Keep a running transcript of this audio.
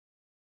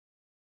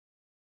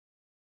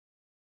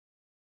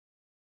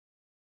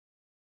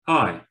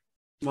Hi,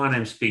 my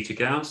name's Peter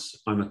Gouws.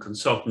 I'm a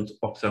consultant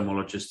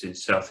ophthalmologist in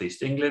South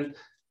East England,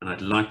 and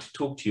I'd like to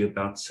talk to you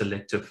about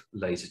selective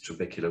laser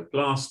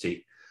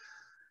trabeculoplasty.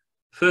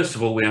 First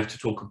of all, we have to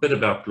talk a bit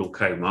about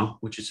glaucoma,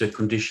 which is a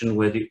condition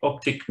where the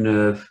optic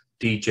nerve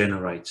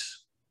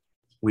degenerates.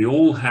 We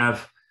all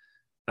have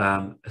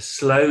a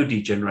slow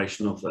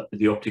degeneration of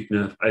the optic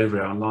nerve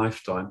over our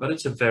lifetime, but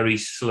it's a very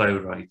slow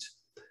rate.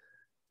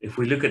 If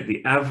we look at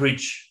the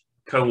average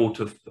cohort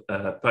of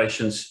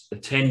patients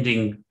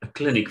attending a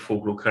clinic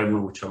for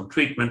glaucoma which are on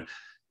treatment,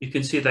 you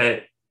can see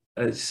there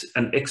is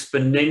an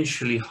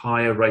exponentially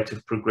higher rate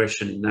of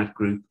progression in that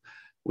group,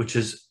 which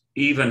is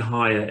even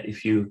higher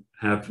if you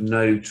have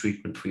no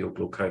treatment for your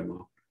glaucoma.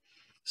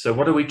 So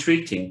what are we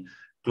treating?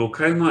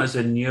 Glaucoma is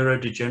a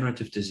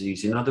neurodegenerative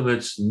disease. In other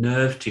words,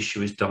 nerve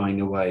tissue is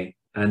dying away,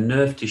 and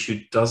nerve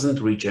tissue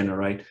doesn't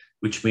regenerate,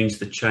 which means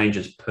the change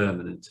is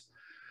permanent.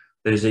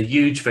 There's a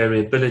huge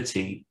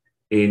variability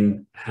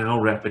in how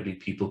rapidly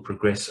people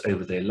progress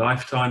over their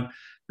lifetime,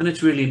 and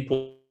it's really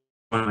important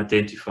to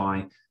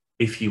identify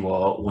if you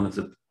are one of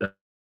the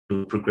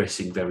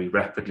progressing very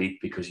rapidly,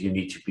 because you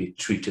need to be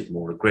treated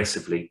more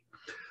aggressively.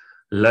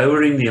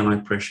 Lowering the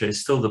eye pressure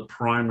is still the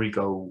primary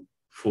goal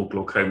for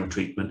glaucoma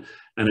treatment,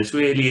 and it's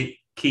really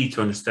key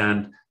to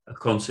understand a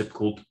concept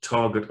called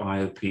target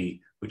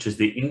IOP, which is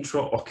the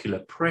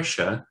intraocular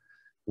pressure,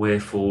 where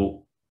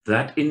for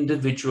that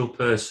individual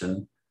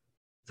person,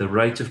 the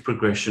rate of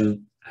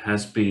progression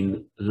has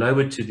been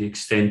lowered to the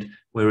extent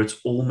where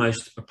it's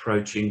almost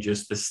approaching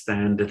just the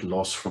standard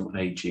loss from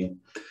aging.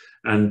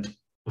 And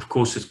of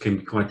course, it can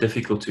be quite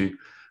difficult to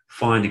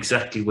find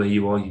exactly where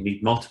you are. You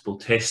need multiple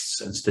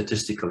tests and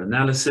statistical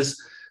analysis,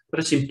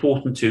 but it's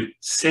important to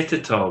set a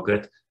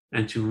target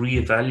and to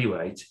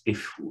reevaluate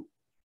if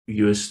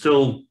you are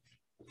still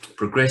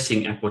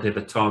progressing at whatever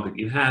target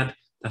you had.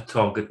 That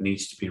target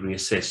needs to be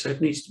reassessed. So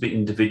it needs to be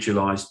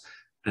individualized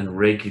and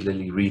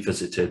regularly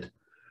revisited.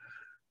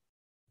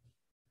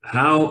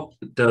 How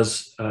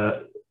does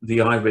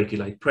the eye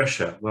regulate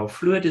pressure? Well,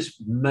 fluid is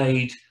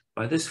made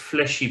by this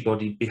fleshy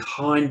body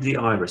behind the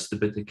iris, the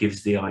bit that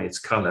gives the eye its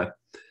color.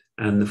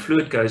 And the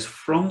fluid goes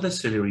from the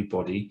ciliary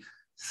body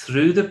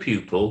through the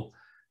pupil,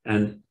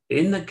 and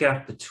in the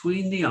gap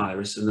between the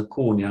iris and the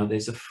cornea,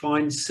 there's a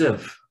fine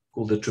sieve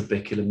called the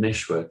trabecular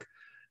meshwork,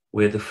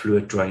 where the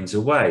fluid drains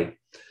away.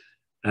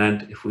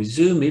 And if we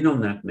zoom in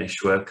on that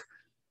meshwork,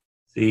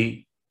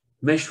 the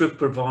meshwork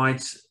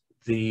provides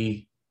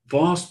the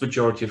vast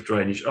majority of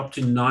drainage. Up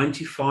to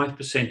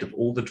 95% of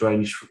all the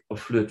drainage of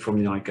fluid from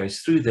the eye goes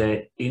through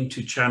there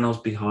into channels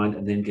behind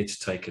and then gets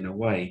taken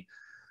away.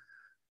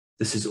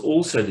 This is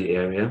also the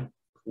area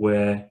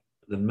where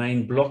the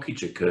main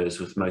blockage occurs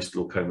with most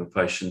glaucoma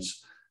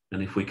patients,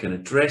 and if we can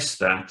address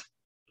that,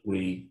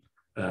 we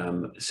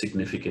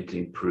significantly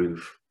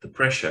improve the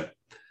pressure.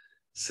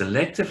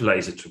 Selective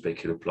laser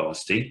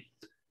trabeculoplasty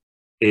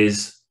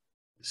is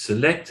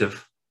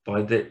selective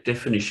by the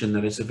definition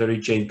that it's a very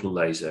gentle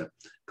laser,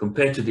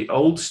 compared to the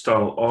old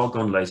style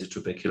argon laser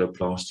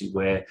trabeculoplasty,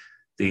 where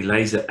the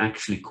laser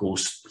actually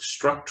caused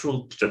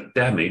structural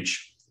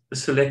damage. The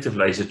selective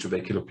laser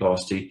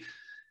trabeculoplasty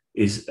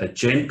is a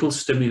gentle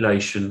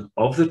stimulation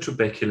of the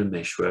trabecular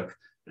meshwork,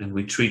 and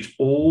we treat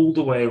all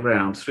the way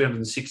around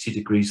 360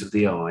 degrees of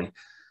the eye,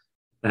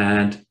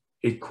 and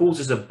it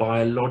causes a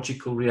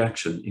biological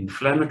reaction.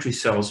 Inflammatory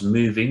cells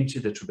move into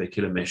the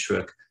trabecular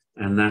meshwork,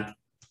 and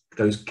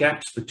those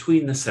gaps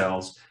between the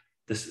cells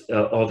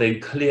are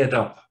then cleared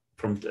up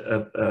from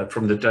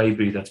the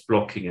debris that's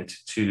blocking it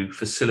to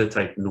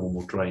facilitate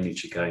normal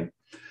drainage again.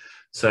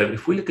 So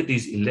if we look at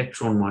these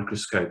electron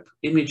microscope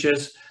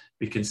images,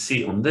 we can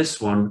see on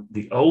this one,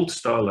 the old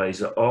style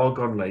laser,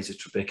 argon laser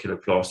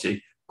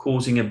trabeculoplasty,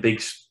 causing a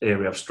big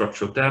area of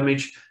structural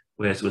damage,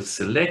 whereas with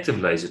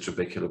selective laser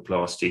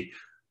trabeculoplasty,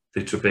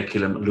 the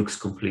trabeculum looks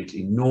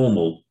completely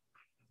normal.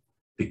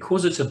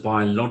 Because it's a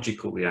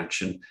biological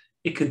reaction,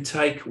 it can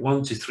take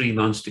 1 to 3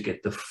 months to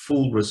get the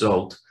full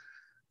result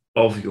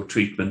of your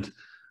treatment,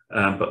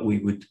 but we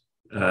would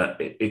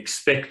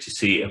expect to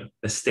see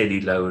a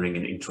steady lowering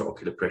in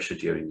intraocular pressure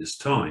during this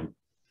time.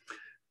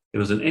 There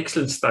was an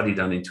excellent study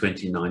done in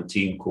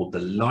 2019 called the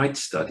LIGHT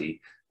study,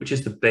 which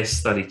is the best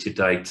study to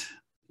date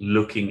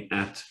looking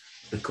at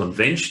the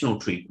conventional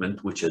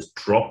treatment, which is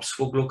drops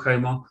for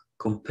glaucoma,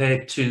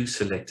 compared to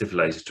selective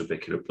laser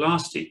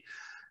trabeculoplasty.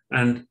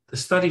 And the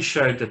study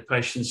showed that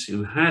patients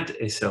who had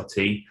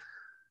SLT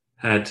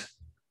had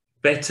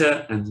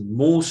better and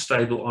more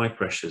stable eye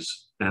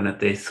pressures. And at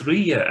their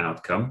 3-year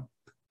outcome,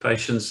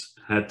 patients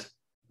had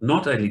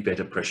not only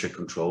better pressure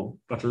control,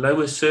 but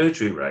lower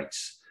surgery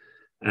rates.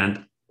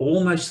 And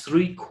almost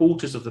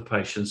 3/4 of the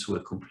patients were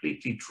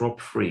completely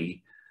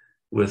drop-free,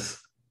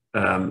 with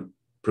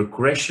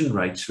progression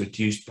rates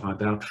reduced by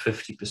about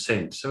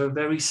 50%. So a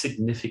very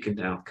significant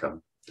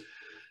outcome.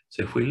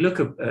 So if we look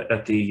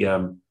at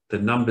the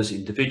numbers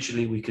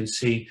individually, we can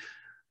see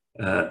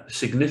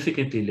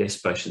significantly less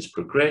patients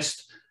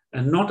progressed.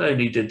 And not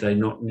only did they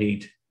not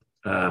need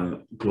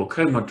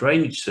glaucoma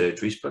drainage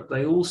surgeries, but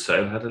they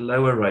also had a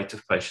lower rate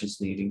of patients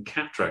needing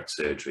cataract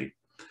surgery.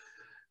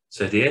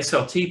 So the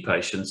SLT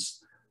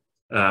patients,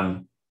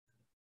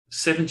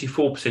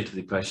 74% of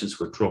the patients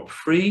were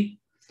drop-free.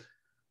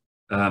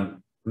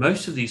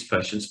 Most of these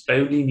patients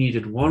only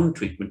needed one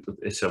treatment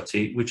with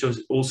SLT, which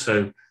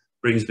also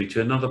brings me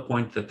to another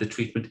point, that the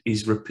treatment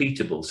is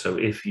repeatable. So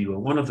if you are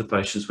one of the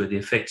patients where the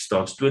effect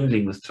starts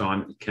dwindling with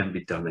time, it can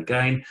be done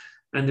again.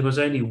 And there was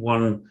only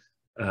one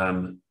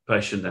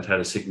patient that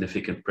had a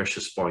significant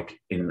pressure spike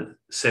in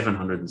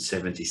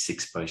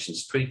 776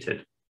 patients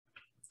treated.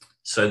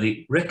 So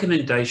the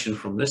recommendation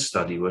from this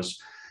study was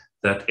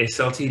that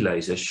SLT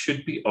laser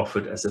should be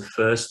offered as a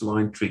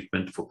first-line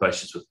treatment for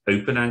patients with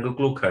open-angle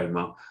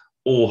glaucoma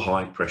or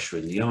high pressure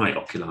in the eye,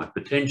 ocular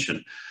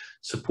hypertension,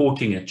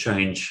 supporting a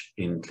change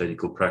in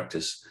clinical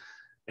practice.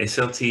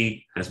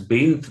 SLT has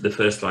been the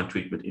first-line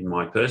treatment in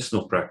my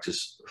personal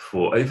practice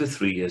for over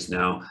 3 years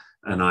now,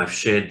 and I've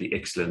shared the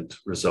excellent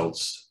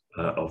results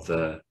of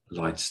the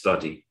LIGHT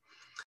study.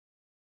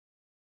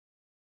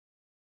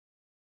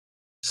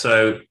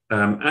 So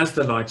as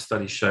the LIGHT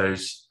study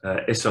shows,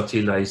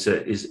 SLT laser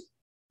is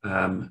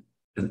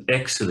an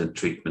excellent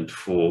treatment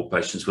for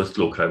patients with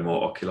glaucoma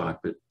or ocular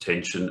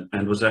hypertension,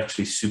 and was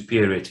actually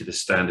superior to the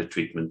standard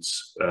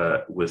treatments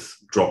with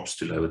drops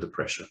to lower the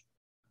pressure.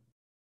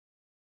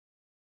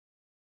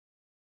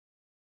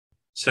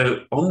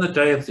 So on the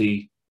day of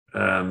the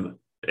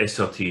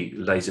SLT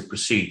laser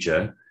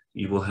procedure,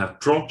 you will have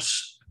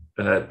drops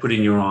put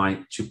in your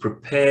eye to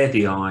prepare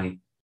the eye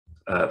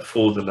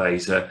for the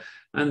laser.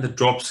 And the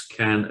drops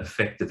can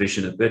affect the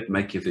vision a bit,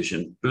 make your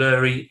vision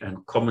blurry,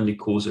 and commonly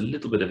cause a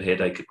little bit of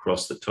headache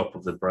across the top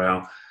of the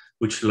brow,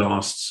 which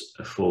lasts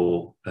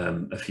for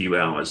a few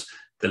hours.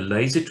 The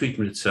laser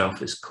treatment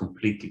itself is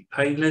completely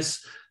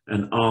painless,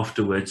 and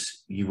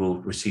afterwards you will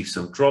receive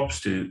some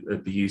drops to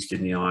be used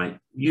in the eye,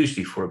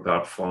 usually for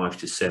about 5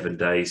 to 7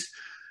 days,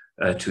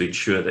 to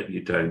ensure that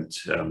you don't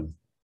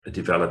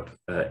develop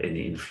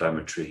any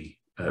inflammatory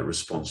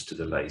response to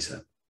the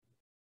laser.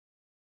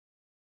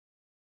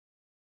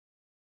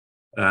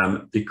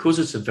 Because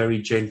it's a very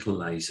gentle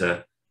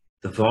laser,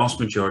 the vast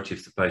majority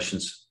of the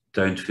patients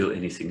don't feel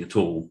anything at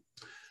all.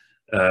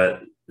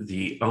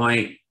 The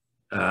eye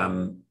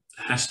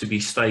has to be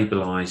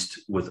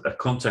stabilized with a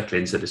contact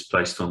lens that is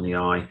placed on the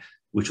eye,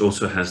 which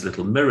also has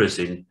little mirrors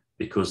in,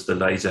 because the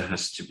laser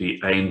has to be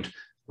aimed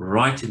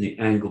right in the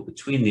angle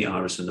between the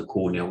iris and the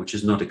cornea, which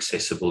is not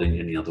accessible in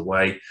any other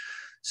way.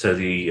 So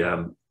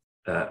the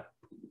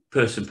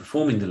person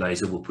performing the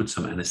laser will put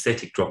some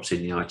anesthetic drops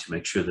in the eye to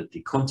make sure that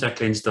the contact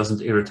lens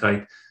doesn't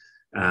irritate,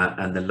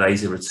 and the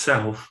laser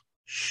itself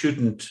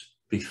shouldn't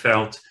be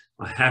felt.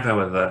 I have,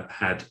 however,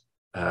 had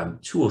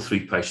 2 or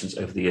 3 patients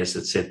over the years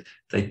that said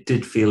they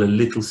did feel a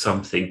little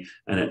something,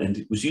 and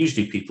it was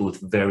usually people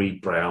with very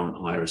brown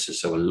irises,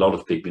 so a lot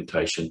of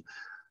pigmentation,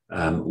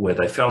 where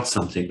they felt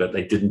something, but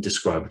they didn't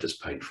describe it as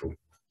painful.